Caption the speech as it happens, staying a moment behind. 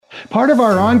Part of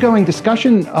our ongoing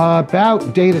discussion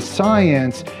about data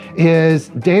science is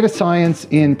data science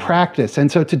in practice.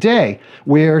 And so today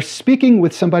we're speaking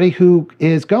with somebody who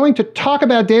is going to talk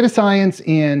about data science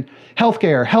in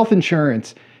healthcare, health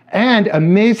insurance, and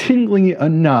amazingly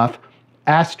enough,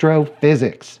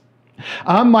 astrophysics.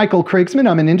 I'm Michael Krigsman.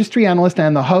 I'm an industry analyst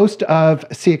and the host of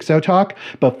CXO Talk.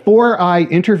 Before I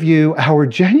interview our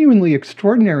genuinely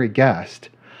extraordinary guest,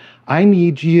 I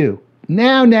need you.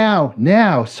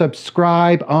 Now,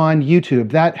 subscribe on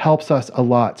YouTube. That helps us a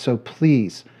lot. So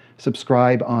please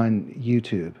subscribe on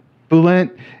YouTube.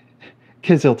 Bulent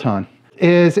Kiziltan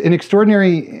is an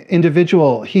extraordinary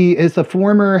individual. He is the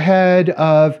former head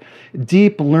of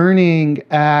deep learning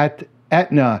at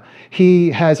Aetna.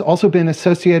 He has also been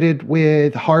associated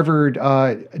with Harvard,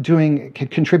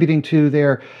 contributing to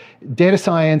their data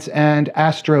science and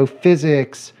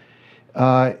astrophysics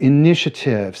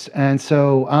initiatives. And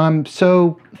so I'm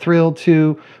so thrilled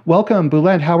to welcome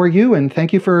Bulent. How are you? And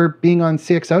thank you for being on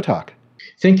CXO Talk.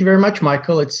 Thank you very much,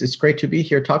 Michael. It's great to be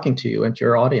here talking to you and to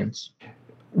your audience.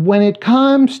 When it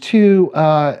comes to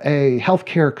a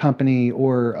healthcare company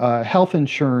or a health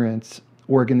insurance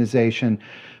organization,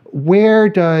 where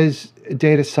does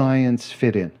data science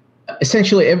fit in?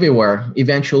 Essentially everywhere.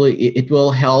 Eventually, it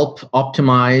will help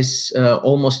optimize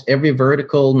almost every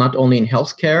vertical, not only in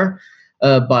healthcare,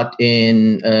 but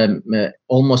in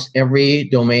almost every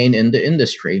domain in the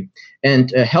industry. And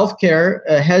healthcare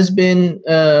has been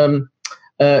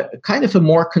kind of a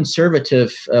more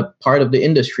conservative part of the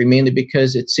industry, mainly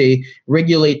because it's a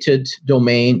regulated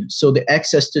domain. So the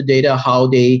access to data, how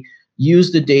they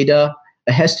use the data,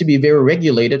 has to be very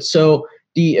regulated. So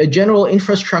the general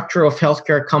infrastructure of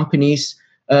healthcare companies,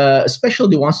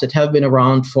 especially the ones that have been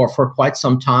around for quite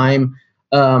some time,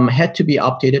 had to be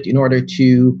updated in order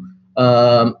to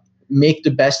make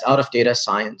the best out of data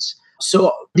science.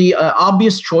 So the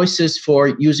obvious choices for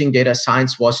using data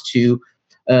science was to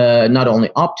not only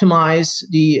optimize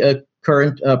the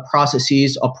current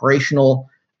processes, operational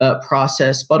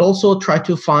process, but also try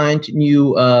to find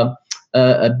new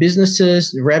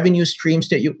businesses, revenue streams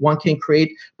that one can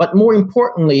create. But more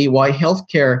importantly, why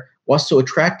healthcare was so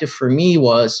attractive for me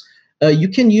was you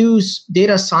can use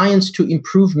data science to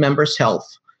improve members' health.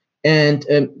 And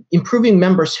improving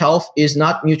members' health is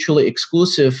not mutually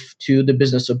exclusive to the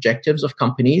business objectives of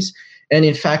companies. And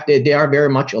in fact, they are very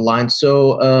much aligned.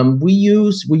 So we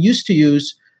used to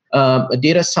use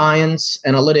data science,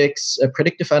 analytics,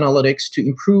 predictive analytics to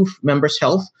improve members'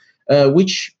 health,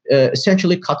 which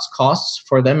essentially cuts costs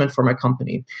for them and for my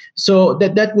company. So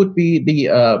that would be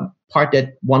the part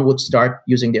that one would start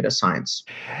using data science.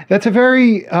 That's a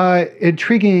very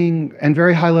intriguing and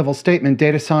very high-level statement.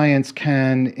 Data science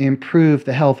can improve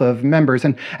the health of members.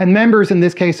 And members, in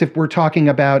this case, if we're talking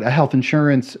about a health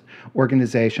insurance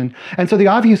organization. And so the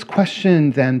obvious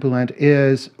question then, Bulent,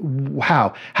 is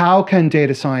how? How can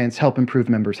data science help improve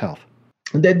members' health?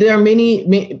 There are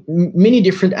many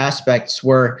different aspects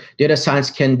where data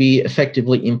science can be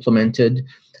effectively implemented.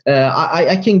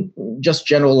 I can just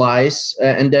generalize,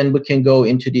 and then we can go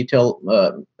into detail,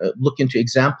 look into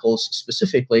examples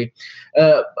specifically.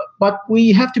 But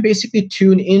we have to basically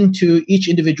tune into each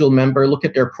individual member, look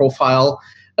at their profile,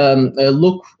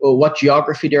 look what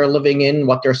geography they're living in,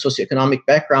 what their socioeconomic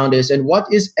background is, and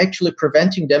what is actually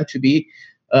preventing them to be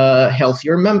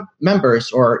healthier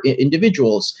members or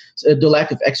individuals. So the lack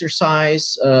of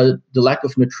exercise, the lack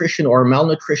of nutrition or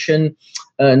malnutrition,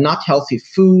 not healthy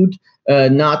food,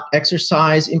 not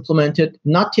exercise implemented,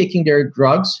 not taking their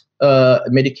drugs,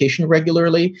 medication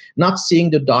regularly, not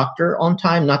seeing the doctor on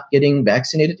time, not getting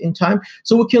vaccinated in time.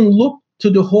 So we can look to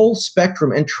the whole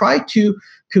spectrum and try to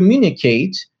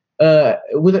communicate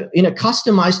in a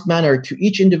customized manner to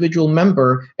each individual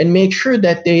member and make sure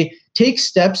that they take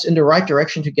steps in the right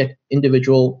direction to get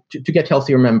to get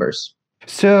healthier members.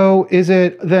 So is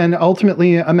it then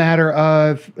ultimately a matter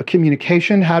of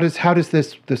communication? How does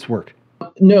this work?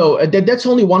 No, that's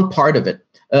only one part of it.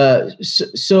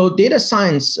 So data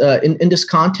science in this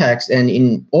context and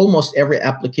in almost every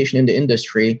application in the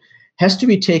industry has to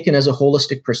be taken as a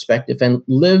holistic perspective and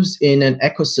lives in an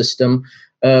ecosystem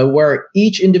where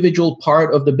each individual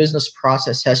part of the business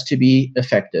process has to be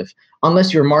effective.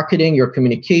 Unless your marketing, your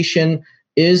communication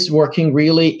is working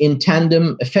really in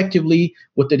tandem effectively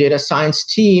with the data science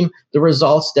team, the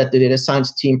results that the data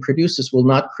science team produces will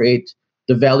not create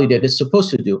the value that it's supposed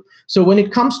to do. So when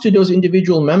it comes to those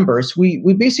individual members, we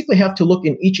basically have to look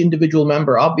in each individual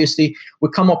member. Obviously, we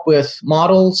come up with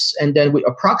models and then we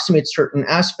approximate certain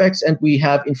aspects and we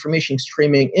have information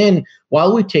streaming in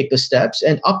while we take the steps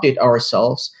and update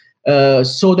ourselves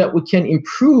so that we can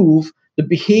improve the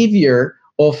behavior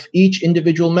of each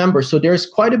individual member. So there's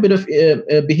quite a bit of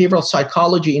behavioral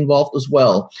psychology involved as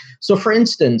well. So for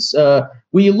instance,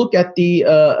 we look at the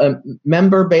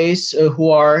member base who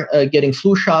are getting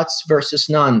flu shots versus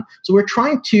none. So we're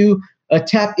trying to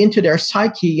tap into their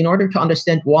psyche in order to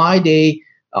understand why they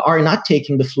are not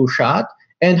taking the flu shot,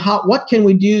 and what can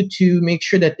we do to make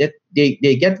sure that they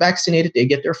get vaccinated, they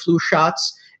get their flu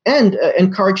shots, and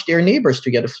encourage their neighbors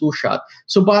to get a flu shot.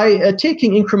 So by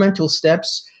taking incremental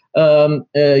steps,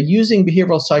 using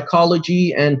behavioral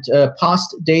psychology and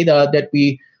past data that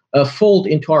we fold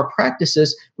into our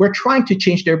practices, we're trying to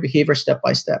change their behavior step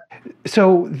by step.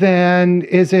 So then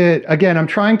is it, again, I'm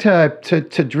trying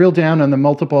to drill down on the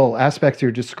multiple aspects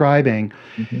you're describing.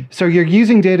 Mm-hmm. So you're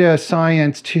using data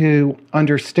science to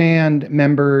understand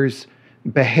members'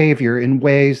 behavior in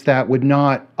ways that would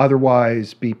not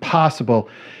otherwise be possible.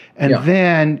 And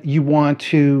then you want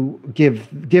to give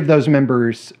those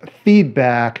members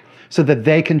feedback so that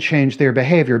they can change their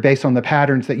behavior based on the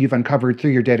patterns that you've uncovered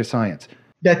through your data science.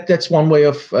 That's one way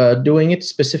of doing it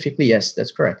specifically. Yes,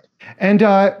 that's correct. And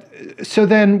so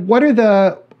then, what's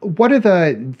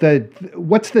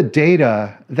the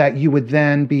data that you would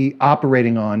then be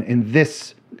operating on in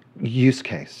this use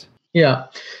case? Yeah.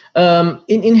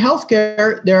 In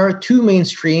healthcare, there are two main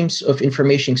streams of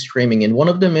information streaming, and one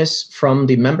of them is from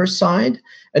the member side,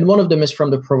 and one of them is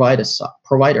from the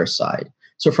provider side.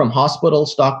 So from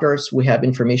hospitals, doctors, we have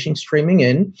information streaming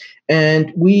in,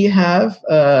 and we have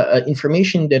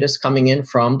information that is coming in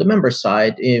from the member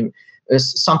side.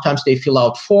 Sometimes they fill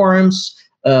out forms,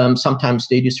 sometimes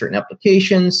they do certain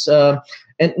applications.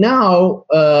 And now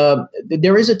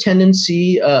there is a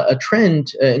tendency, a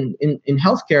trend in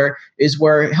healthcare is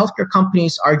where healthcare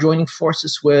companies are joining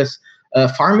forces with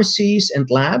pharmacies and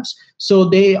labs. So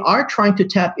they are trying to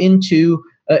tap into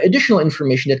additional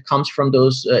information that comes from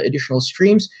those additional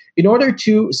streams in order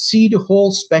to see the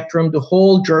whole spectrum, the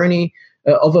whole journey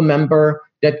of a member,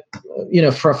 that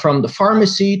from the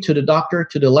pharmacy to the doctor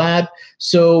to the lab.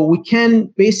 So we can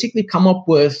basically come up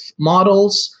with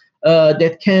models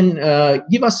that can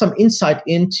give us some insight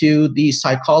into the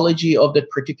psychology of that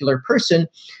particular person.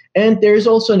 And there's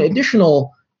also an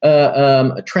additional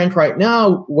trend right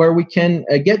now where we can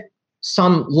get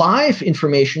some live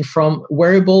information from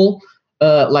wearable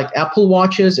like Apple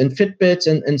Watches and Fitbits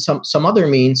and some other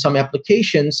means, some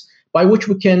applications by which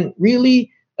we can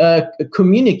really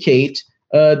communicate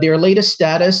their latest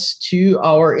status to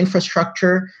our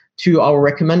infrastructure, to our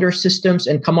recommender systems,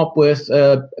 and come up with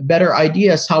better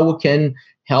ideas how we can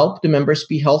help the members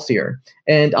be healthier.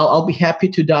 And I'll be happy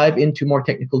to dive into more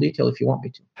technical detail if you want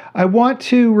me to. I want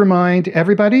to remind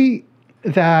everybody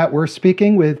that we're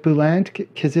speaking with Bulent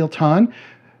Kiziltan,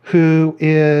 who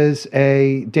is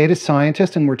a data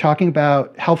scientist, and we're talking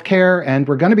about healthcare, and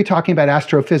we're going to be talking about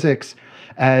astrophysics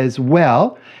as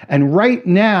well. And right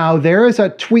now, there is a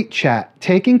tweet chat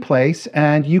taking place,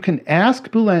 and you can ask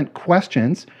Bulent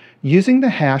questions using the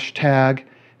hashtag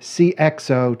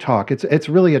CXOTalk. It's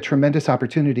really a tremendous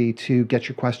opportunity to get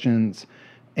your questions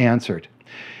answered.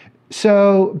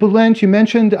 So, Bulent, you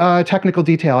mentioned technical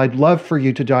detail. I'd love for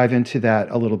you to dive into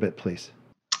that a little bit, please.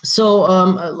 So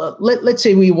let's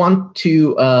say we want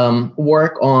to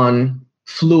work on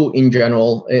flu in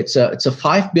general. It's a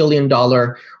 $5 billion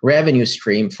revenue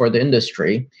stream for the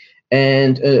industry.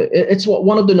 And it's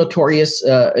one of the notorious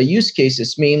use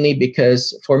cases, mainly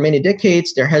because for many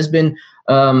decades, there has been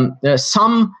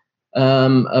some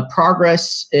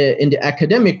progress in the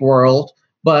academic world,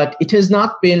 but it has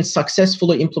not been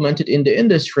successfully implemented in the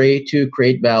industry to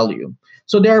create value.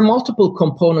 So there are multiple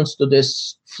components to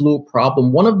this flu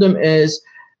problem. One of them is,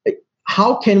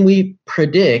 how can we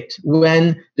predict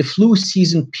when the flu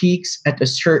season peaks at a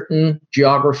certain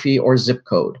geography or zip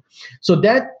code? So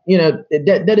that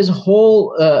is a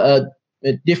whole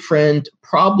different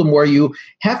problem where you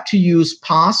have to use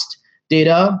past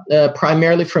data,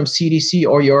 primarily from CDC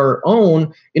or your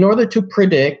own, in order to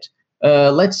predict,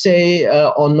 let's say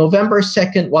on November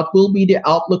 2nd, what will be the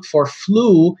outlook for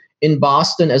flu in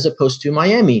Boston as opposed to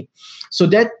Miami. So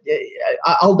that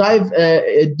I'll dive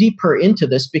deeper into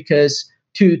this, because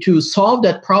to solve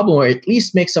that problem, or at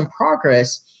least make some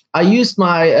progress, I used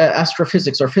my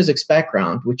astrophysics or physics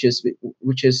background, which is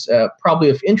probably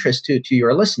of interest to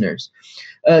your listeners.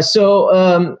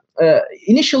 So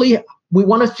initially, we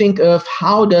want to think of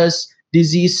how does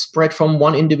disease spread from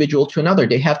one individual to another.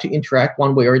 They have to interact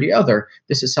one way or the other.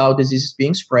 This is how disease is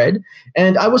being spread.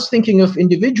 And I was thinking of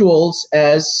individuals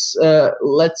as,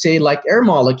 let's say, like air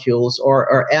molecules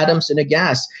or atoms in a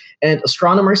gas. And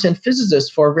astronomers and physicists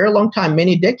for a very long time,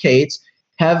 many decades,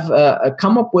 have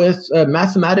come up with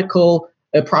mathematical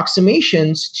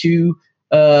approximations to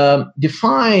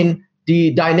define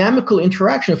the dynamical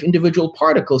interaction of individual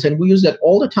particles. And we use that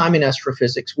all the time in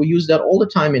astrophysics. We use that all the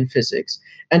time in physics.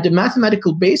 And the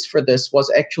mathematical base for this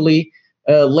was actually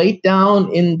laid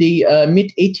down in the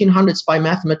mid 1800s by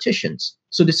mathematicians.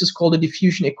 So this is called the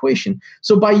diffusion equation.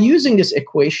 So by using this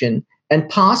equation and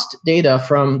past data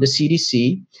from the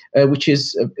CDC, which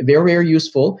is very, very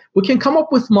useful, we can come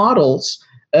up with models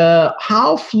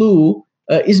how flu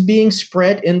is being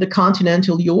spread in the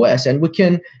continental US. And we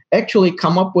can actually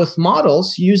come up with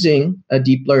models using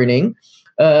deep learning.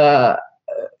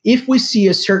 If we see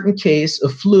a certain case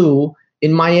of flu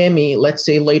in Miami, let's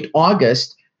say late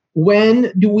August,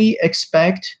 when do we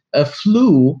expect a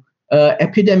flu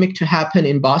epidemic to happen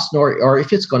in Boston, or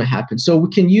if it's going to happen? So we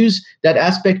can use that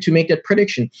aspect to make that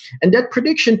prediction. And that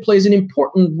prediction plays an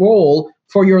important role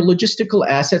for your logistical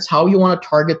assets, how you want to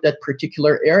target that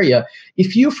particular area.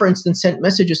 If you, for instance, sent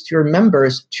messages to your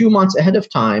members 2 months ahead of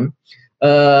time,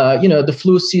 the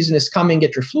flu season is coming,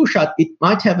 get your flu shot, it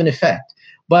might have an effect.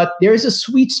 But there is a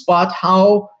sweet spot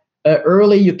how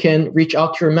early you can reach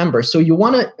out to your members. So you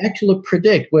want to actually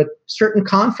predict with certain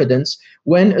confidence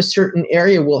when a certain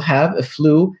area will have a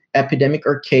flu epidemic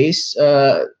or case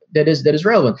that is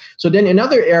relevant. So then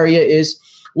another area is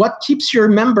what keeps your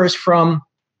members from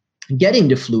getting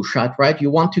the flu shot, right? You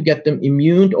want to get them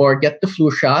immune or get the flu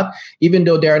shot, even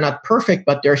though they're not perfect,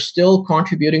 but they're still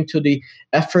contributing to the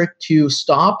effort to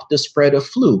stop the spread of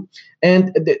flu.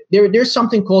 And there's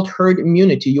something called herd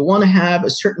immunity. You want to have a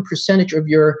certain percentage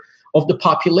of the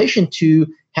population to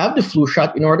have the flu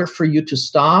shot in order for you to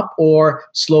stop or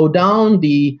slow down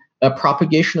the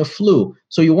propagation of flu.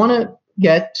 So you want to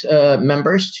get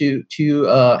members to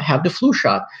have the flu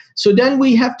shot. So then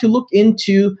we have to look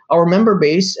into our member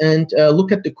base and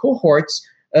look at the cohorts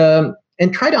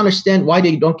and try to understand why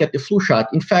they don't get the flu shot.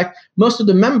 In fact, most of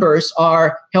the members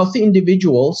are healthy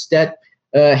individuals that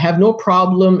have no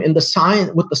problem with the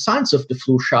science of the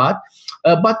flu shot,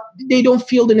 but they don't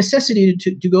feel the necessity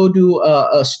to go to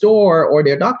a store or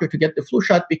their doctor to get the flu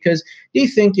shot because they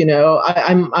think,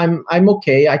 I'm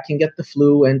okay, I can get the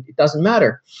flu and it doesn't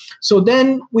matter. So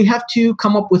then we have to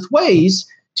come up with ways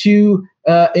to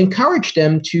encourage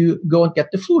them to go and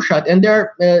get the flu shot. And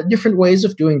there are different ways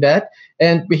of doing that.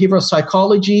 And behavioral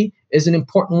psychology is an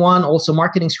important one. Also,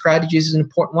 marketing strategies is an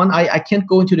important one. I can't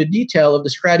go into the detail of the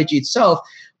strategy itself,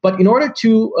 but in order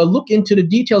to look into the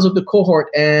details of the cohort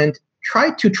and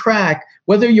try to track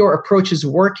whether your approach is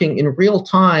working in real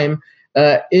time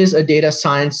is a data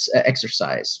science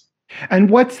exercise. And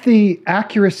what's the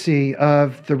accuracy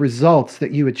of the results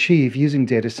that you achieve using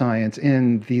data science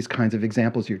in these kinds of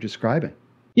examples you're describing?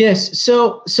 Yes,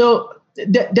 so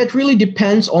that really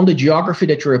depends on the geography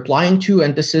that you're applying to,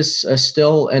 and this is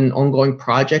still an ongoing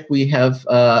project. We have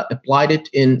applied it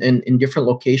in different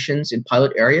locations in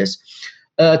pilot areas.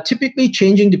 Typically,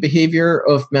 changing the behavior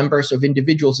of members of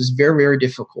individuals is very, very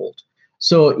difficult.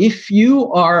 So if you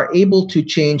are able to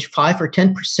change 5 or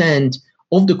 10%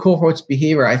 of the cohort's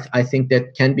behavior, I think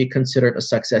that can be considered a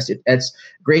success. It adds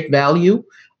great value.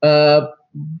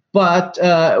 But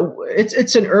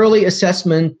it's an early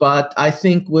assessment, but I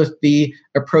think with the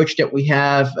approach that we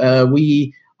have,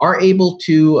 we are able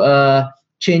to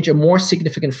change a more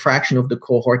significant fraction of the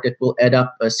cohort that will add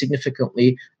up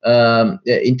significantly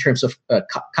in terms of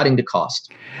cutting the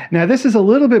cost. Now, this is a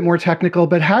little bit more technical,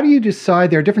 but how do you decide?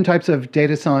 There are different types of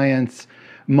data science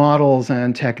models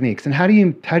and techniques, and how do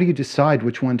you decide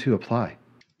which one to apply?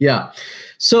 Yeah,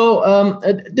 so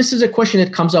this is a question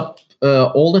that comes up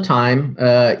all the time.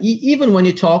 Even when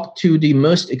you talk to the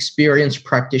most experienced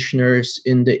practitioners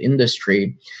in the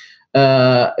industry,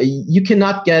 you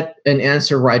cannot get an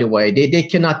answer right away. They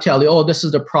cannot tell you, oh, this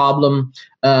is the problem.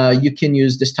 You can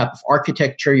use this type of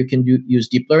architecture. You can use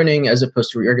deep learning as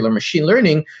opposed to regular machine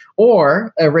learning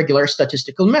or regular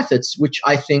statistical methods, which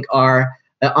I think are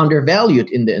undervalued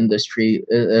in the industry.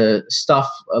 Stuff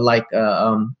like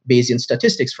Bayesian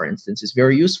statistics, for instance, is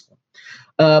very useful.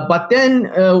 But then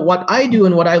what I do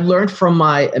and what I learned from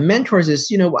my mentors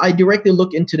is, I directly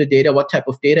look into the data, what type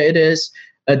of data it is.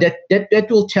 That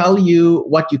will tell you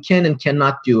what you can and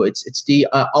cannot do. It's the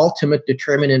ultimate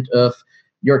determinant of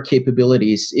your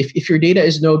capabilities. If your data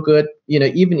is no good,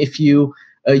 even if you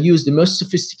use the most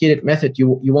sophisticated method,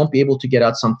 you won't be able to get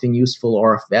out something useful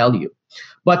or of value.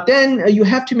 But then you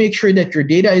have to make sure that your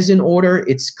data is in order,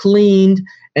 it's cleaned,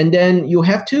 and then you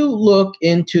have to look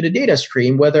into the data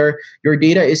stream, whether your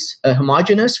data is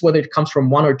homogeneous, whether it comes from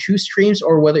one or two streams,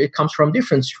 or whether it comes from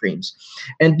different streams.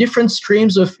 And different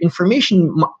streams of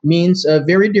information means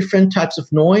very different types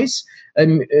of noise,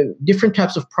 different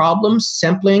types of problems,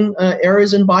 sampling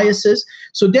errors and biases.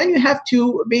 So then you have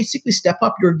to basically step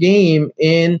up your game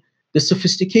in the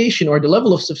sophistication or the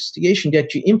level of sophistication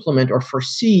that you implement or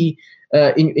foresee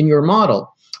in your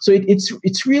model. So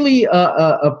it's really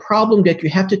a problem that you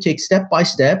have to take step by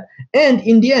step. And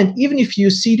in the end, even if you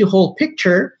see the whole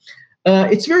picture,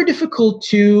 it's very difficult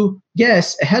to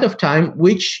guess ahead of time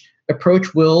which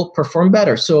approach will perform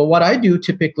better. So what I do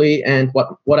typically, and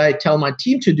what I tell my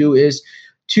team to do, is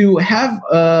to have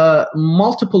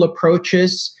multiple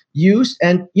approaches used.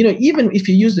 And even if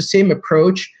you use the same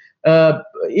approach,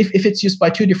 if it's used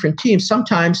by two different teams,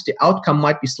 sometimes the outcome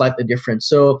might be slightly different.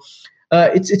 So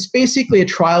it's basically a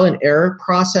trial and error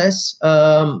process,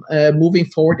 moving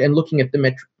forward and looking at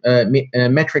the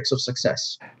metrics of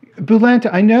success. Bulent,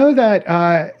 I know that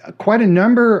quite a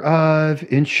number of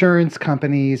insurance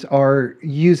companies are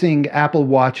using Apple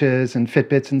Watches and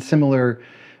Fitbits and similar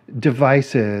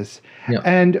devices. Yeah.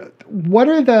 And what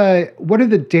are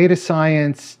the data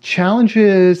science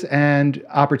challenges and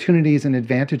opportunities and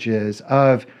advantages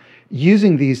of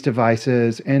using these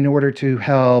devices in order to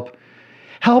help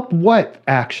what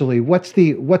actually? What's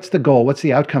the goal? What's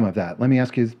the outcome of that? Let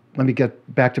me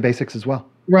get back to basics as well.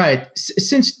 Right.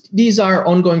 Since these are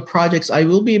ongoing projects, I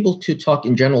will be able to talk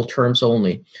in general terms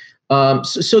only.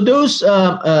 So those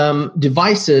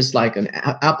devices like an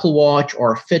Apple Watch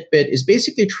or Fitbit is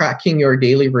basically tracking your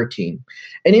daily routine.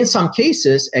 And in some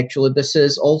cases, actually, this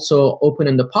is also open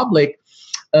in the public.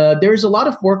 There's a lot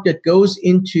of work that goes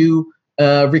into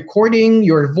recording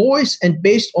your voice, and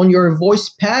based on your voice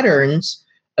patterns,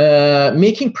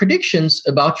 making predictions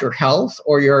about your health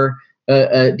or your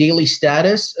daily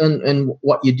status and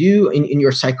what you do in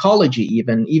your psychology,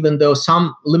 even though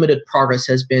some limited progress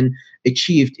has been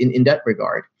achieved in that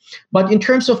regard. But in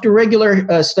terms of the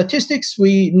regular statistics,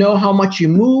 we know how much you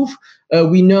move.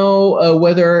 We know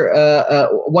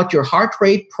what your heart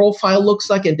rate profile looks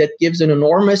like, and that gives an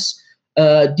enormous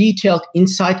detailed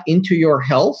insight into your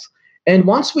health. And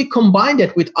once we combine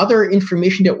that with other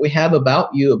information that we have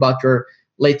about you, about your,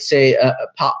 let's say,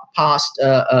 past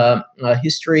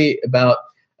history, about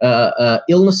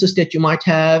illnesses that you might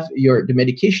have, the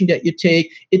medication that you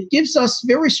take, it gives us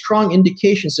very strong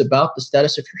indications about the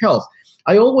status of your health.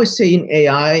 I always say in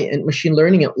AI and machine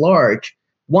learning at large,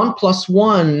 1 +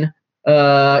 1,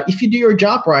 if you do your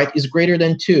job right, is greater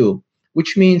than 2,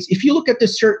 which means if you look at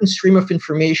this certain stream of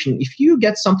information, if you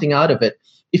get something out of it,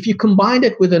 if you combine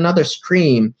it with another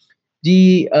stream,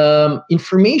 the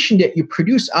information that you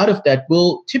produce out of that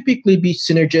will typically be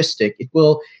synergistic. It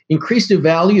will increase the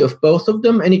value of both of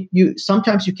them, and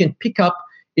sometimes you can pick up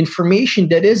information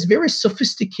that is very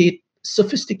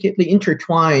sophisticatedly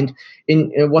intertwined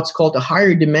in what's called the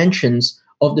higher dimensions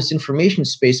of this information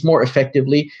space more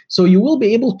effectively. So you will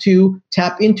be able to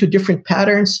tap into different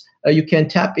patterns. You can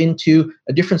tap into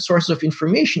a different source of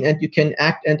information, and you can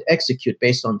act and execute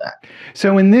based on that.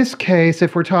 So in this case,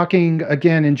 if we're talking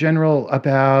again in general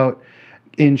about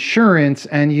insurance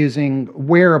and using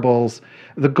wearables,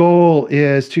 the goal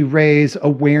is to raise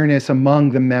awareness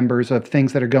among the members of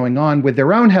things that are going on with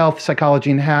their own health, psychology,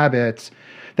 and habits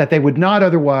that they would not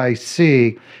otherwise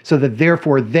see, so that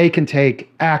therefore they can take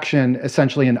action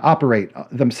essentially and operate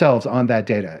themselves on that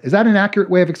data. Is that an accurate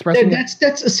way of expressing it?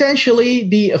 That's essentially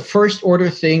the first order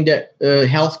thing that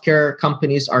healthcare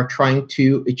companies are trying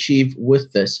to achieve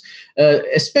with this,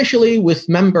 especially with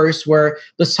members where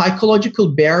the psychological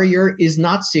barrier is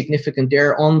not significant.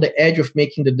 They're on the edge of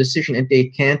making the decision and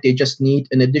they just need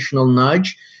an additional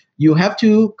nudge. You have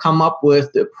to come up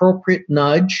with the appropriate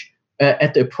nudge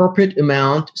at the appropriate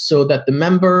amount so that the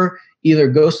member either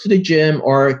goes to the gym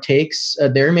or takes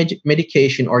their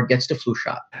medication or gets the flu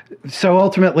shot. So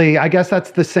ultimately, I guess that's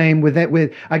the same with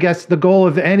I guess the goal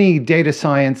of any data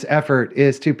science effort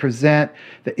is to present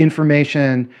the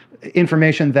information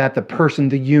that the person,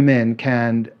 the human,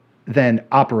 can then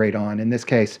operate on. In this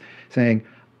case, saying,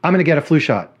 I'm going to get a flu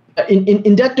shot.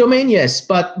 In that domain, yes.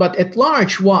 But at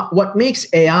large, what makes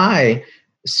AI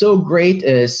so great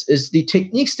is the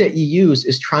techniques that you use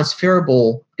is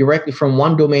transferable directly from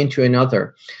one domain to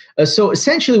another. So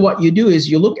essentially what you do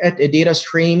is you look at a data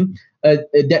stream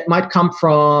that might come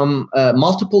from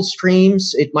multiple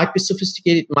streams. It might be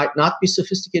sophisticated, it might not be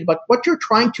sophisticated, but what you're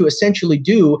trying to essentially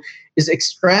do is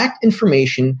extract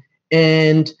information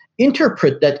and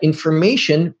interpret that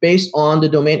information based on the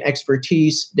domain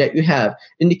expertise that you have.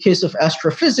 In the case of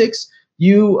astrophysics,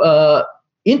 you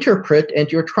interpret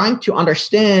and you're trying to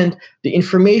understand the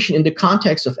information in the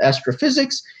context of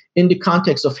astrophysics, in the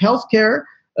context of healthcare.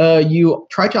 You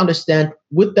try to understand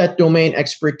with that domain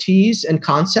expertise and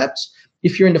concepts.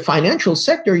 If you're in the financial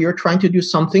sector, you're trying to do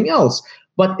something else.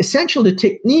 But essentially, the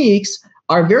techniques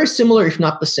are very similar, if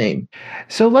not the same.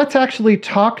 So let's actually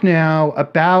talk now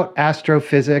about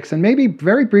astrophysics, and maybe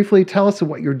very briefly tell us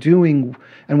what you're doing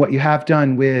and what you have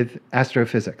done with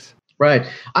astrophysics. Right.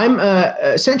 I'm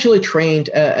essentially trained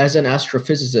as an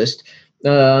astrophysicist.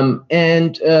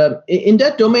 And in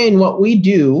that domain, what we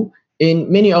do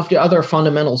in many of the other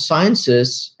fundamental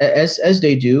sciences, as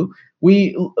they do,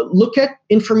 we look at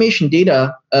information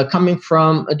data coming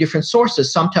from different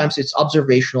sources. Sometimes it's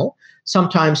observational.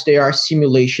 Sometimes they are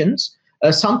simulations.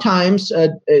 Sometimes,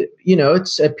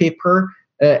 it's a paper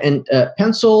and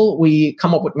pencil. We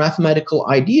come up with mathematical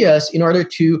ideas in order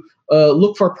to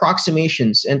look for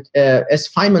approximations. And as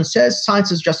Feynman says,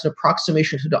 science is just an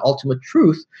approximation to the ultimate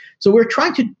truth. So we're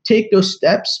trying to take those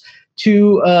steps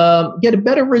to get a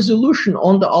better resolution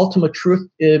on the ultimate truth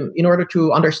in order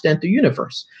to understand the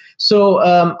universe. So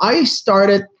I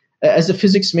started as a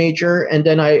physics major, and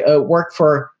then I worked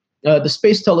for the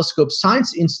Space Telescope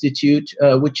Science Institute,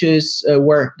 which is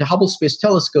where the Hubble Space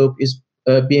Telescope is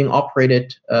being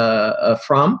operated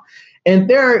from. And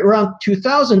there, around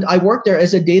 2000, I worked there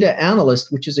as a data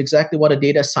analyst, which is exactly what a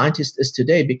data scientist is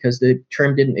today, because the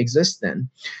term didn't exist then.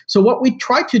 So what we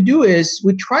try to do is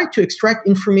we try to extract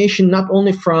information not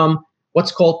only from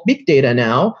what's called big data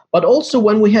now, but also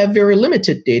when we have very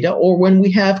limited data or when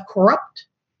we have corrupt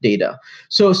data.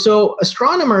 So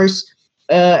astronomers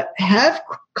have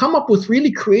come up with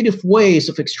really creative ways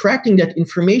of extracting that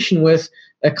information with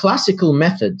classical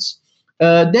methods.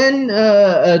 Then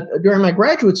during my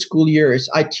graduate school years,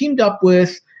 I teamed up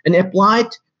with an applied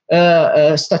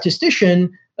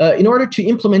statistician in order to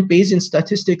implement Bayesian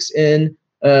statistics in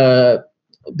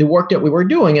the work that we were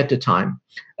doing at the time.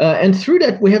 And through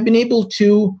that, we have been able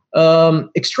to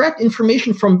extract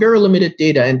information from very limited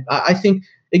data. And I think,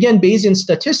 again, Bayesian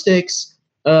statistics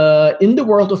in the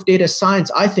world of data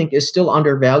science, I think, is still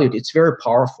undervalued. It's very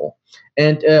powerful.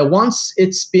 And once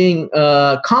it's being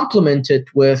complemented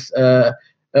with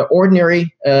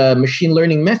ordinary machine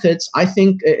learning methods, I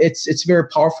think it's very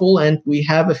powerful. And we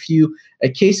have a few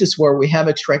cases where we have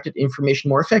extracted information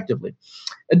more effectively.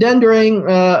 And then during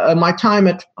my time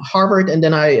at Harvard, and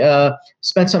then I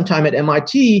spent some time at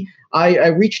MIT, I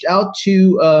reached out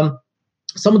to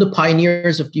some of the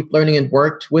pioneers of deep learning and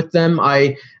worked with them.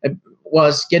 I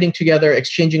was getting together,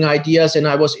 exchanging ideas, and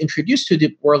I was introduced to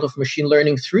the world of machine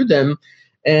learning through them,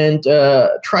 and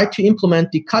tried to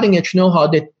implement the cutting edge know-how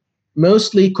that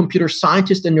mostly computer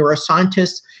scientists and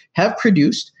neuroscientists have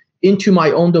produced into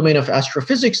my own domain of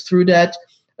astrophysics. Through that,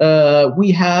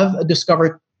 we have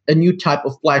discovered a new type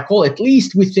of black hole. At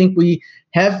least we think we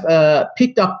have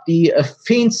picked up the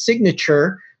faint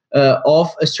signature of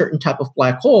a certain type of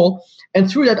black hole. And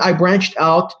through that, I branched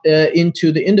out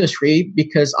into the industry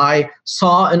because I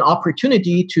saw an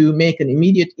opportunity to make an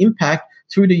immediate impact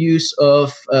through the use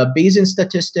of Bayesian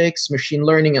statistics, machine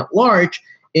learning at large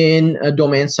in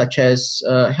domains such as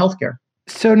healthcare.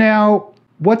 So now,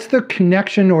 what's the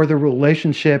connection or the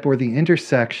relationship or the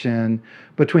intersection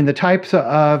between the types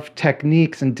of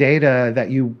techniques and data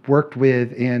that you worked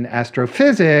with in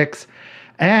astrophysics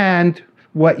and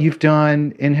what you've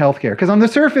done in healthcare? Because on the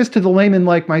surface, to the layman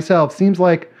like myself, seems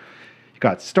like you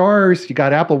got stars, you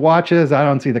got Apple Watches. I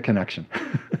don't see the connection.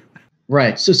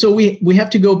 Right. So we have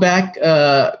to go back,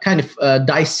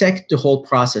 dissect the whole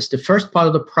process. The first part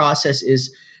of the process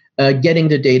is getting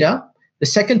the data. The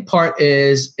second part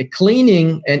is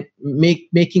cleaning and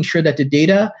making sure that the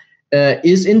data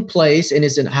is in place and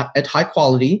is at high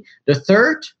quality. The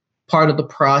third part of the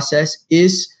process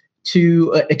is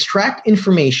to extract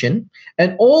information.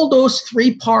 And all those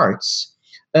three parts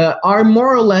are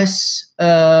more or less,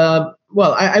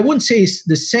 I wouldn't say it's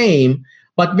the same,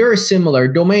 but very similar.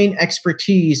 Domain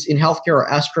expertise in healthcare or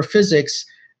astrophysics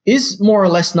is more or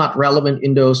less not relevant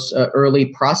in those early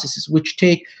processes, which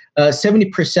take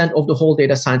 70% of the whole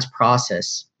data science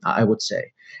process, I would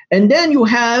say. And then you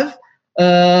have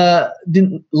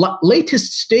the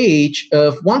latest stage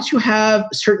of once you have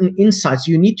certain insights,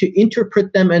 you need to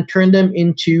interpret them and turn them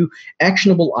into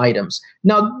actionable items.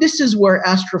 Now, this is where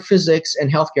astrophysics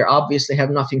and healthcare obviously have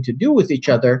nothing to do with each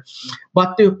other,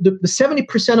 but the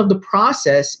 70% of the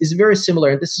process is very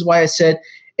similar. And this is why I said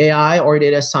AI or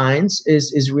data science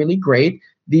is really great.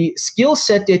 The skill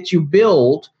set that you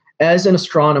build as an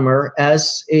astronomer,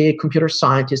 as a computer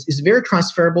scientist, is very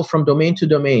transferable from domain to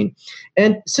domain.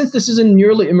 And since this is a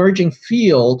newly emerging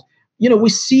field, we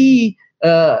see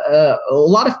a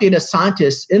lot of data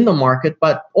scientists in the market,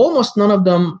 but almost none of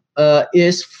them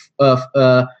is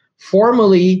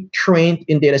formally trained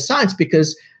in data science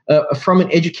because from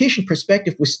an education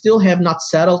perspective, we still have not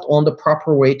settled on the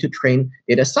proper way to train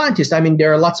data scientists. I mean,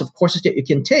 there are lots of courses that you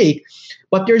can take,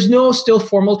 but there's no still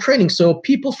formal training. So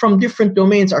people from different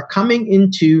domains are coming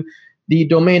into the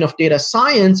domain of data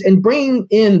science and bringing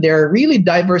in their really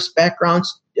diverse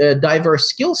backgrounds, diverse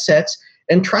skill sets,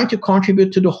 and trying to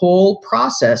contribute to the whole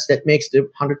process that makes the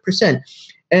 100%.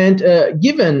 And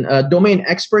given domain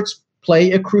experts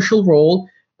play a crucial role,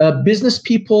 business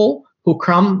people who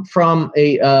come from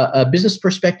a business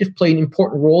perspective play an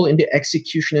important role in the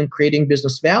execution and creating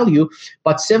business value.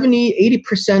 But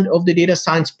 70-80% of the data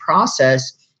science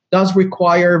process does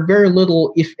require very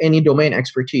little, if any, domain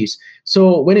expertise.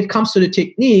 So when it comes to the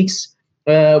techniques,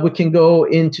 we can go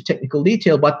into technical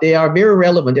detail, but they are very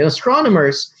relevant. And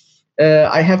astronomers,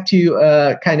 I have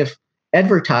to kind of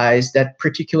advertise that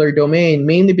particular domain,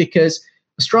 mainly because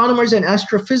astronomers and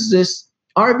astrophysicists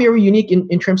are very unique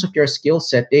in terms of their skill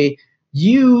set. They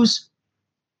use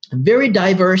very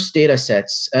diverse data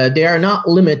sets. They are not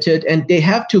limited, and they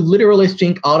have to literally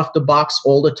think out of the box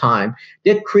all the time.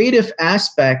 That creative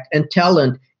aspect and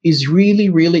talent is really,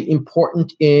 really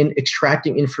important in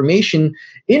extracting information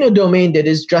in a domain that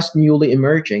is just newly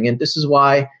emerging. And this is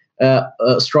why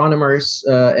astronomers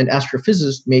and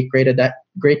astrophysicists make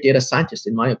great data scientists,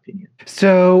 in my opinion.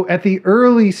 So at the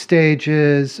early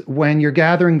stages, when you're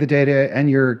gathering the data and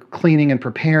you're cleaning and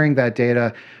preparing that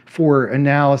data for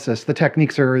analysis, the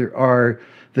techniques are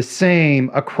the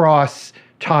same across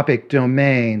topic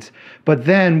domains. But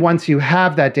then once you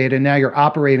have that data, now you're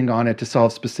operating on it to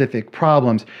solve specific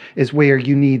problems, is where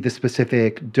you need the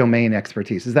specific domain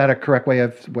expertise. Is that a correct way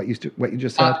of what you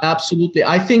just said? Absolutely.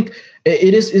 I think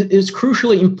it is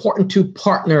crucially important to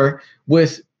partner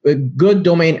with good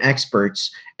domain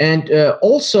experts. And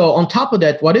also on top of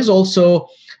that, what is also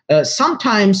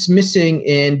sometimes missing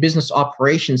in business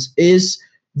operations is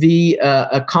the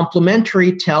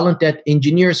complementary talent that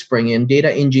engineers bring in,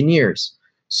 data engineers.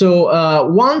 So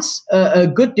once a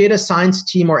good data science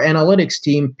team or analytics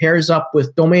team pairs up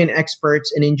with domain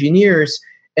experts and engineers,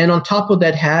 and on top of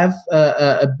that have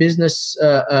a business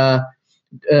talent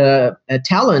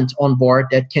on board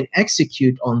that can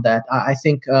execute on that, I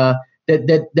think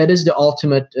that is the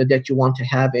ultimate that you want to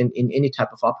have in any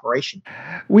type of operation.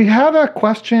 We have a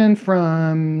question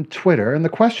from Twitter, and the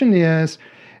question is,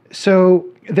 so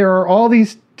there are all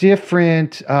these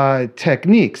different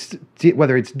techniques,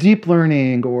 whether it's deep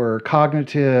learning or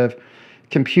cognitive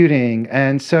computing.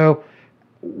 And so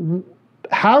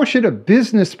how should a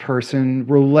business person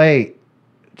relate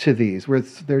to these, where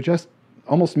they're just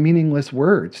almost meaningless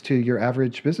words to your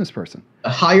average business person?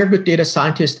 Hire good data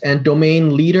scientists and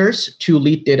domain leaders to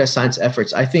lead data science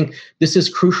efforts. I think this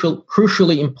is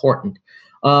crucially important.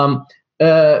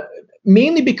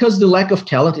 Mainly because the lack of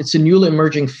talent, it's a newly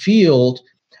emerging field.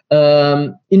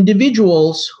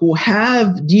 Individuals who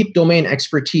have deep domain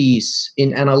expertise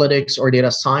in analytics or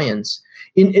data science,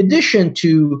 in addition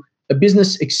to a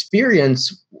business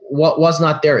experience, what was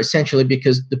not there essentially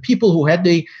because the people who had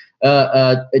the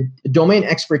domain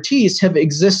expertise have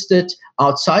existed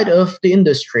outside of the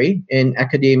industry, in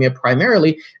academia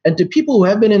primarily, and the people who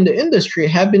have been in the industry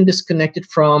have been disconnected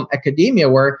from academia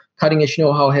where cutting-edge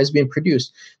know-how has been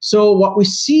produced. So what we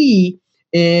see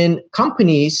in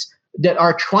companies that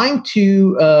are trying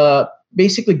to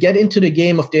basically get into the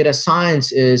game of data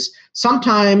science is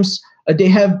sometimes they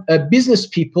have business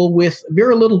people with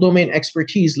very little domain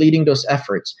expertise leading those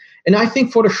efforts. And I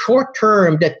think for the short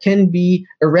term, that can be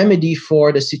a remedy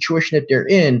for the situation that they're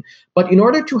in. But in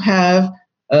order to have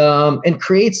and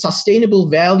create sustainable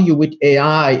value with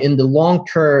AI in the long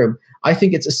term, I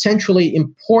think it's essentially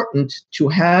important to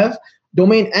have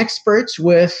domain experts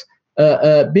with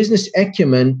business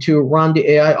acumen to run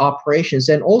the AI operations.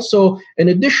 And also an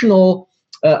additional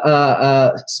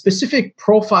specific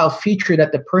profile feature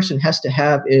that the person has to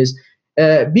have is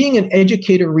being an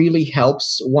educator really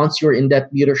helps once you're in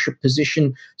that leadership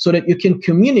position so that you can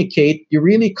communicate the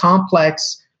really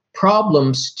complex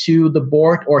problems to the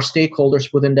board or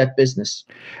stakeholders within that business.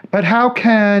 But how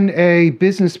can a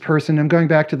business person, I'm going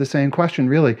back to the same question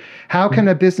really, how can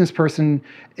a business person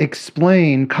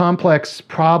explain complex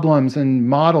problems and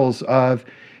models of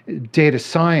data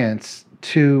science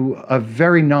to a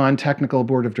very non-technical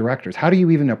board of directors? How do you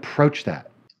even approach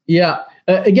that? Yeah.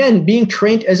 Again, being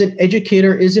trained as an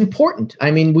educator is important.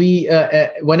 I mean,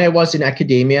 when I was in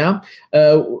academia,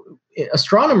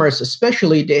 astronomers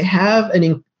especially, they have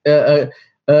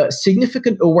a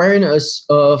significant awareness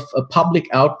of public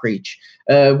outreach.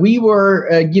 We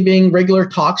were giving regular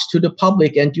talks to the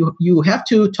public, and you have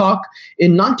to talk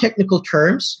in non-technical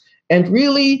terms and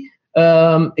really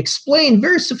explain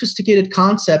very sophisticated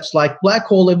concepts like black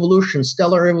hole evolution,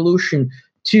 stellar evolution,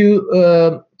 to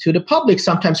the public,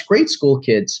 sometimes grade school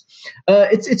kids.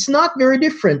 It's not very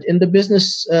different in the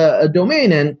business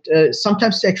domain, and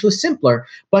sometimes it's actually simpler.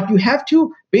 But you have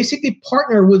to basically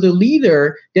partner with a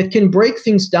leader that can break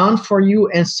things down for you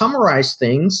and summarize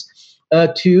things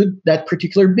to that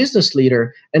particular business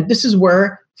leader. And this is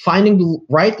where finding the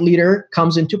right leader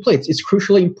comes into play. It's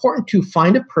crucially important to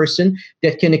find a person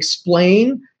that can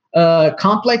explain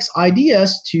complex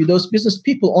ideas to those business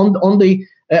people. On the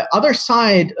other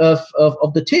side of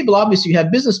the table, obviously, you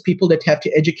have business people that have to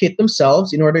educate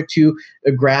themselves in order to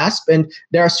grasp. And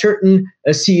there are certain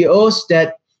CEOs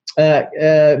that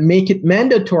make it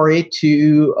mandatory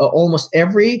to almost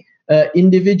every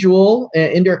individual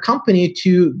in their company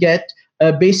to get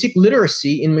basic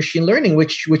literacy in machine learning,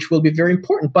 which will be very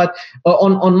important. But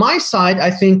on my side,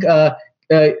 I think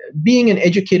being an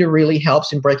educator really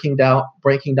helps in breaking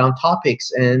down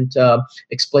topics and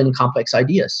explaining complex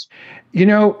ideas. You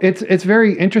know, it's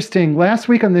very interesting. Last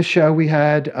week on this show, we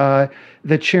had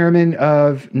the chairman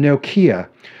of Nokia,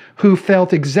 who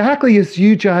felt exactly as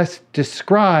you just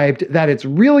described, that it's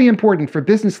really important for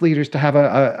business leaders to have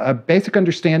a basic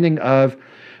understanding of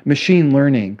machine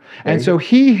learning. And so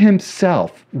he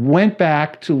himself went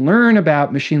back to learn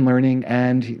about machine learning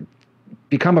and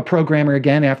become a programmer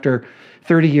again after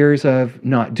 30 years of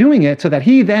not doing it, so that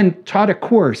he then taught a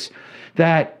course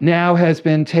that now has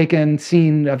been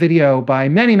seen a video by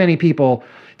many, many people,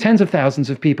 tens of thousands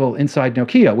of people inside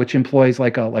Nokia, which employs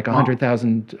like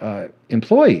 100,000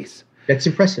 employees. That's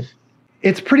impressive.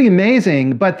 It's pretty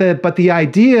amazing, but the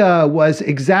idea was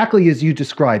exactly as you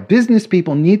described. Business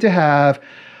people need to have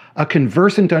a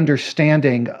conversant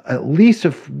understanding, at least,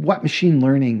 of what machine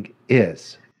learning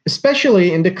is.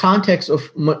 Especially in the context of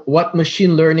what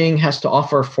machine learning has to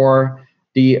offer for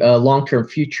the long-term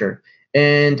future.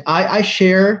 And I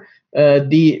share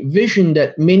the vision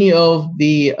that many of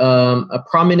the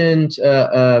prominent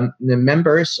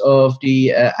members of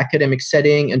the academic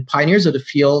setting and pioneers of the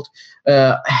field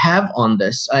have on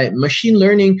this. Machine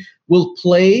learning will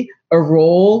play a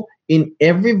role in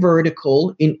every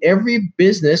vertical, in every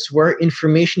business where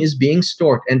information is being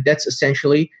stored, and that's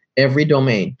essentially every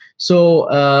domain. So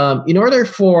in order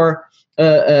for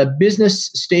business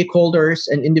stakeholders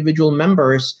and individual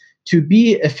members to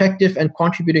be effective and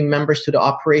contributing members to the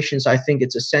operations, I think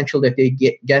it's essential that they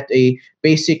get a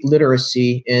basic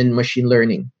literacy in machine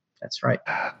learning. That's right.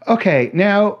 Okay,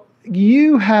 now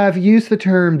you have used the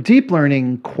term deep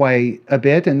learning quite a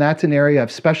bit, and that's an area of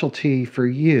specialty for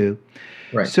you.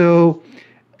 Right. So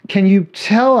can you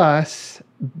tell us,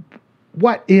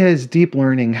 what is deep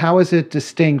learning? How is it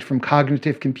distinct from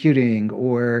cognitive computing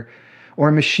or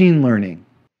machine learning?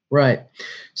 Right.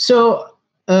 So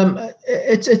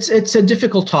it's a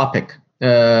difficult topic,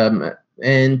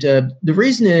 and the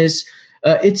reason is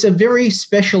it's a very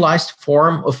specialized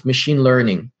form of machine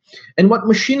learning. And what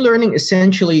machine learning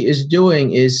essentially is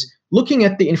doing is looking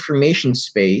at the information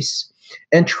space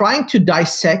and trying to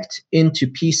dissect into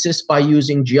pieces by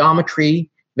using geometry,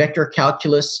 vector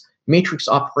calculus, matrix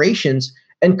operations,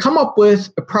 and come up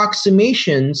with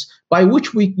approximations by which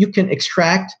you can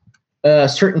extract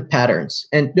certain patterns.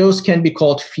 And those can be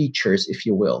called features, if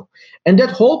you will. And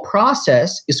that whole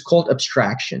process is called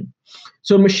abstraction.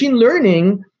 So machine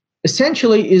learning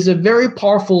essentially is a very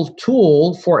powerful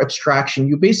tool for abstraction.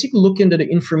 You basically look into the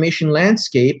information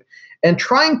landscape and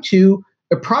trying to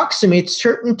approximate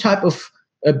certain type of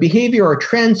behavior or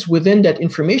trends within that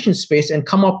information space and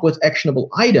come up with actionable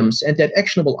items. And that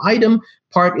actionable item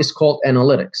part is called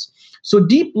analytics. So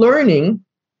deep learning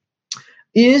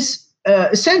is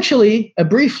essentially,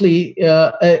 briefly,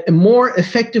 a more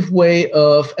effective way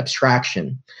of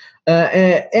abstraction.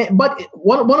 But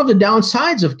one of the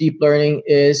downsides of deep learning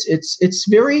is it's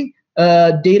very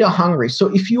data hungry. So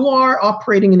if you are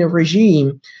operating in a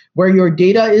regime where your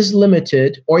data is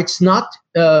limited or it's not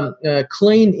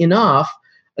clean enough,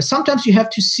 sometimes you have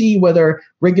to see whether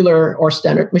regular or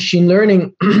standard machine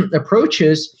learning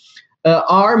approaches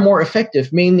are more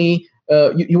effective. Mainly,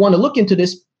 you want to look into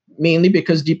this mainly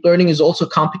because deep learning is also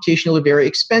computationally very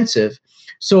expensive.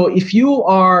 So if you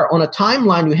are on a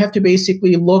timeline, you have to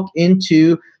basically look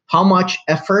into how much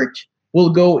effort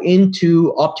will go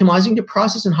into optimizing the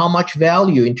process and how much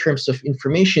value in terms of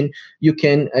information you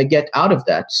can get out of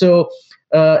that. So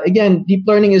again, deep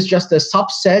learning is just a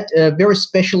subset, a very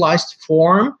specialized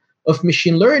form of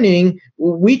machine learning,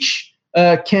 which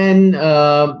can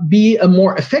be a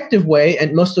more effective way.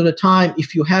 And most of the time,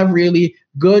 if you have really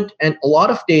good and a lot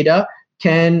of data,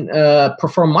 can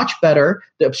perform much better.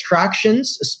 The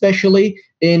abstractions, especially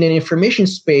in an information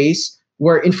space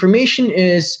where information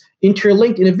is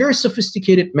interlinked in a very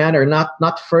sophisticated manner,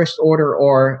 not first order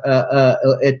or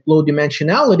at low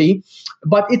dimensionality,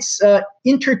 but it's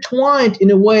intertwined in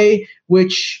a way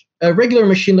which regular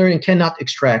machine learning cannot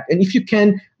extract. And if you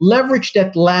can leverage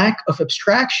that lack of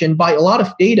abstraction by a lot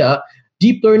of data,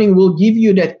 deep learning will give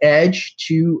you that edge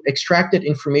to extract that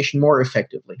information more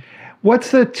effectively.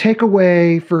 What's the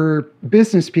takeaway for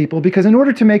business people? Because in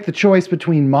order to make the choice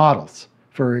between models,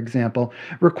 for example,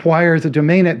 requires the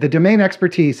domain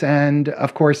expertise and,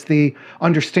 of course, the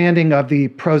understanding of the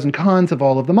pros and cons of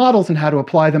all of the models and how to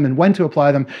apply them and when to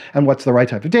apply them and what's the right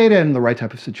type of data and the right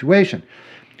type of situation,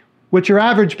 which your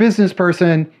average business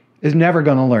person is never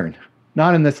going to learn,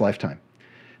 not in this lifetime.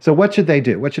 So what should they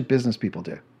do? What should business people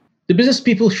do? The business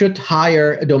people should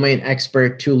hire a domain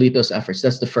expert to lead those efforts.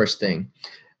 That's the first thing.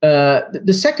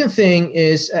 The second thing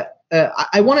is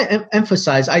I want to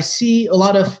emphasize, I see a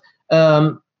lot of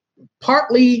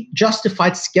partly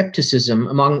justified skepticism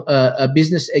among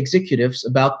business executives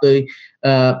about the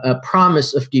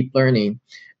promise of deep learning.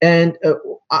 And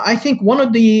I think one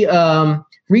of the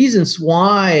reasons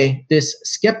why this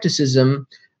skepticism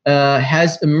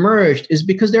has emerged is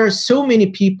because there are so many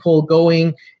people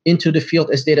going into the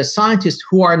field as data scientists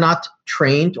who are not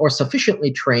trained or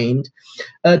sufficiently trained.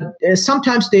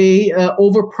 Sometimes they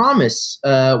overpromise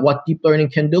what deep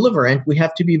learning can deliver, and we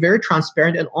have to be very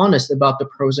transparent and honest about the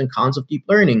pros and cons of deep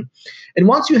learning. And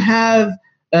once you have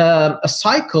a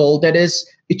cycle that is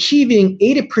achieving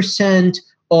 80%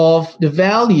 of the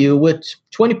value with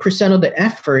 20% of the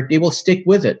effort, they will stick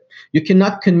with it. You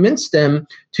cannot convince them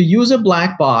to use a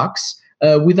black box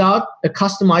without a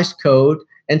customized code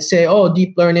and say, oh,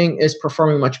 deep learning is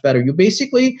performing much better. You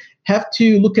basically have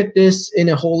to look at this in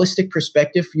a holistic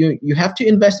perspective. You have to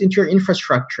invest into your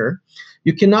infrastructure.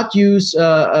 You cannot use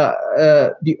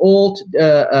the old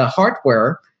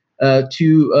hardware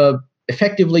to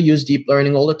effectively use deep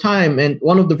learning all the time. And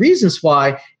one of the reasons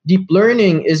why deep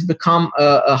learning has become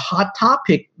a hot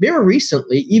topic very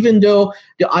recently, even though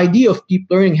the idea of deep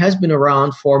learning has been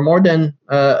around for more than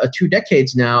 2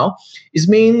 decades now, is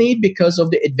mainly because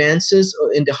of the advances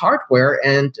in the hardware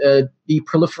and the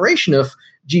proliferation of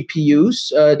GPUs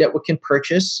that we can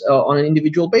purchase on an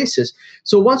individual basis.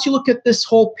 So once you look at this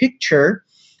whole picture,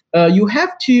 you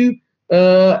have to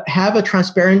have a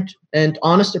transparent and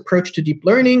honest approach to deep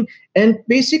learning and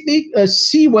basically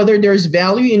see whether there's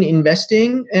value in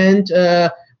investing and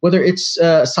whether it's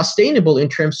sustainable in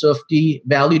terms of the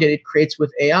value that it creates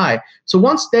with AI. So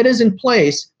once that is in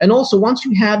place, and also once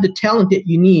you have the talent that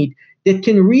you need that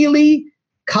can really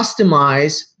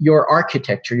customize your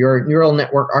architecture, your neural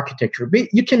network architecture,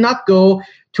 you cannot go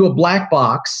to a black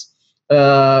box. There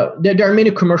are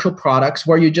many commercial products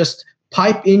where you just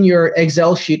pipe in your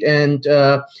Excel sheet and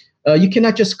you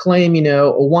cannot just claim,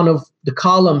 one of the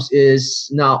columns is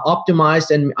now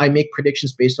optimized and I make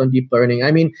predictions based on deep learning.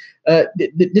 I mean,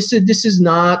 this is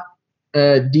not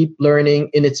deep learning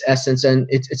in its essence, and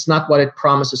it's not what it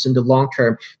promises in the long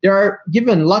term. There are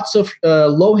given lots of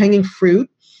low-hanging fruit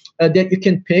that you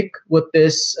can pick with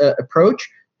this approach,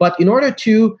 but in order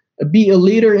to be a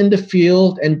leader in the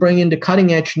field and bring in the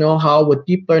cutting-edge know-how with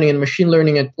deep learning and machine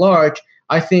learning at large,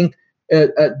 I think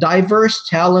diverse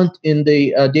talent in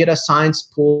the data science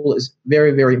pool is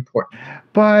very, very important.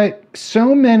 But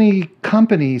so many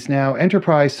companies now,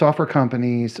 enterprise software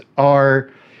companies, are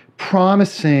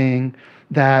promising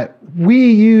that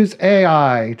we use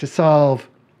AI to solve,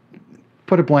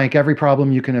 put a blank, every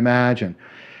problem you can imagine.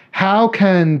 How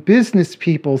can business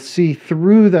people see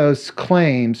through those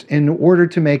claims in order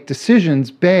to make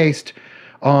decisions based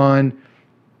on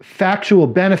factual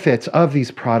benefits of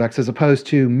these products as opposed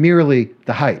to merely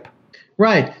the hype?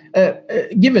 Right.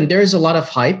 Given there is a lot of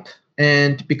hype,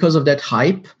 and because of that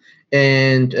hype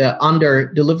and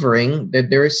under delivering, that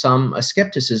there is some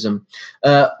skepticism.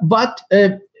 But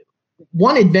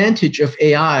one advantage of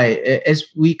AI, as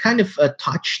we kind of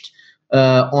touched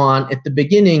on at the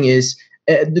beginning, is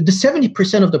the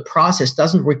 70% of the process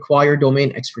doesn't require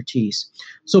domain expertise.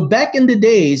 So back in the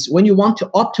days when you want to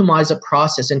optimize a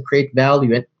process and create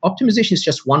value, and optimization is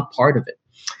just one part of it,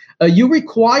 you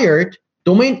required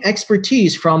domain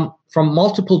expertise from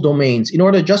multiple domains in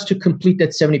order just to complete that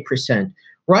 70%.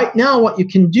 Right now, what you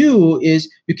can do is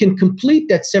you can complete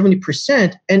that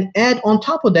 70% and add on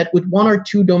top of that with 1 or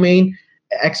 2 domain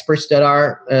experts that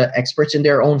are experts in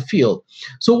their own field.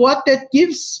 So what that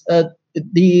gives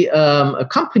the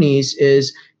companies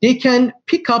is they can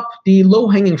pick up the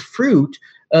low-hanging fruit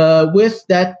with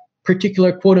that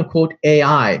particular quote-unquote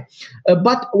AI.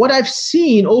 But what I've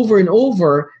seen over and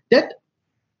over, that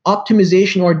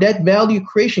optimization or that value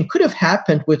creation could have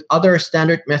happened with other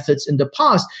standard methods in the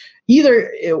past. either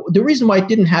the reason why it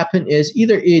didn't happen is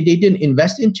either they didn't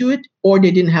invest into it or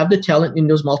they didn't have the talent in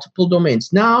those multiple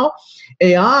domains. Now,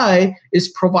 AI is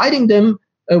providing them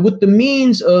with the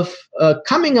means of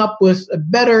coming up with a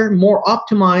better, more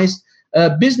optimized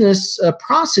business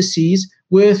processes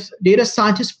with data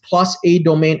scientists plus a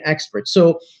domain expert.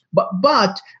 So,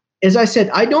 but as I said,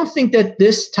 I don't think that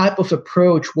this type of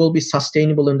approach will be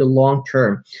sustainable in the long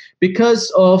term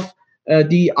because of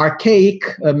the archaic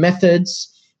methods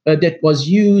that was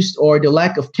used or the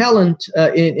lack of talent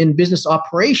in business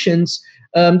operations.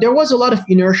 There was a lot of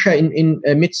inertia in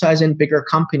mid-sized and bigger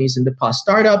companies in the past.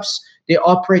 Startups, they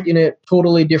operate in a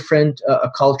totally different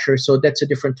culture, so that's a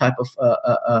different type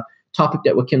of topic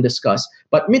that we can discuss.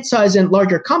 But mid-sized and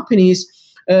larger companies,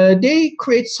 they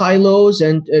create silos,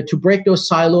 and to break those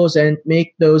silos and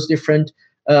make those different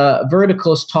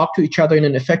verticals talk to each other in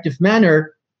an effective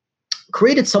manner,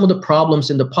 created some of the problems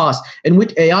in the past. And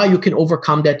with AI, you can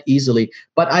overcome that easily.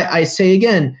 But I say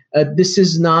again, this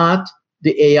is not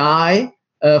the AI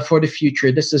for the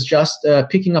future. This is just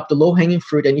picking up the low-hanging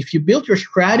fruit. And if you build your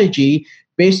strategy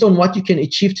based on what you can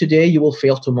achieve today, you will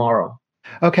fail tomorrow.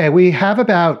 Okay, we have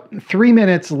about 3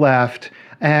 minutes left.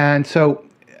 And so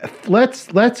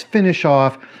let's finish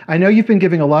off. I know you've been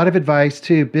giving a lot of advice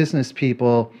to business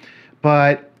people,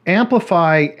 but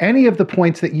amplify any of the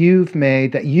points that you've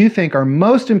made that you think are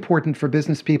most important for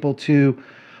business people to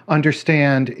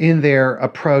understand in their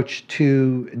approach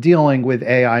to dealing with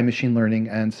AI, machine learning,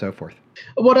 and so forth.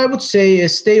 What I would say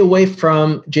is stay away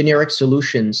from generic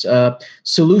solutions.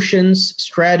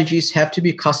 Strategies have to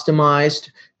be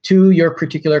customized to your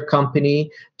particular company,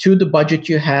 to the budget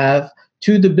you have,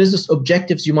 to the business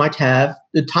objectives you might have,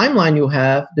 the timeline you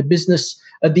have, the business,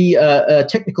 the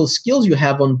technical skills you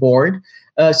have on board.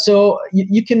 So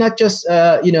you cannot just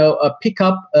pick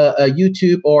up a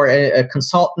YouTube or a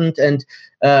consultant and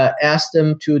ask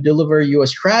them to deliver you a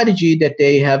strategy that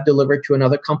they have delivered to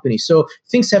another company. So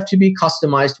things have to be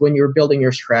customized when you're building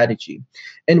your strategy.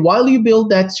 And while you build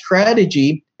that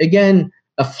strategy, again,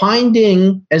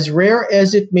 finding, as rare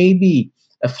as it may be,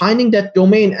 finding that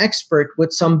domain expert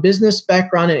with some business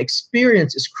background and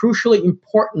experience is crucially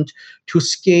important to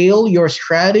scale your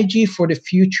strategy for the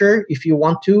future if you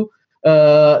want to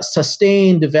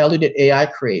sustain the value that AI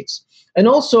creates. And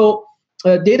also,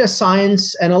 data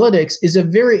science analytics is a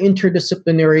very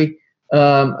interdisciplinary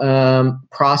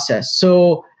process.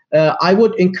 So I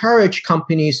would encourage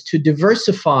companies to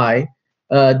diversify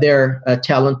their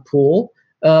talent pool.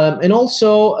 And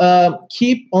also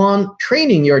keep on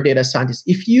training your data scientists.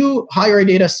 If you hire a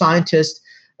data scientist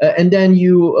and then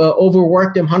you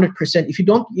overwork them 100%, if you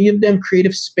don't give them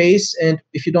creative space and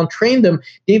if you don't train them,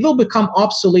 they will become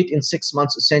obsolete in 6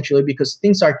 months, essentially, because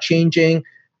things are changing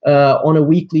on a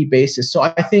weekly basis. So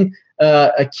I think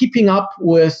keeping up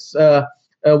with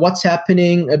what's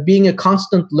happening, being a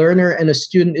constant learner and a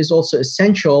student is also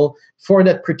essential for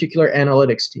that particular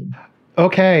analytics team.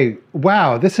 Okay,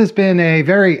 wow, this has been a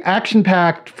very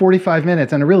action-packed 45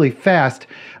 minutes and a really fast.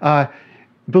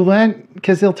 Bulent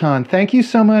Kiziltan, thank you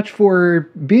so much for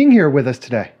being here with us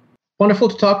today. Wonderful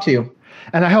to talk to you.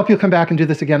 And I hope you'll come back and do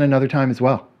this again another time as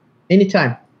well.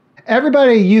 Anytime.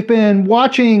 Everybody, you've been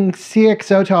watching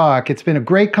CXO Talk. It's been a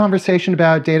great conversation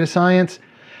about data science.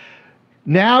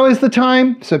 Now is the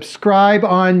time. Subscribe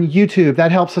on YouTube.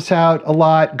 That helps us out a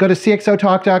lot. Go to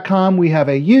cxotalk.com. We have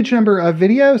a huge number of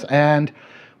videos, and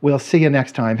we'll see you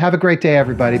next time. Have a great day,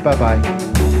 everybody.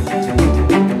 Bye-bye.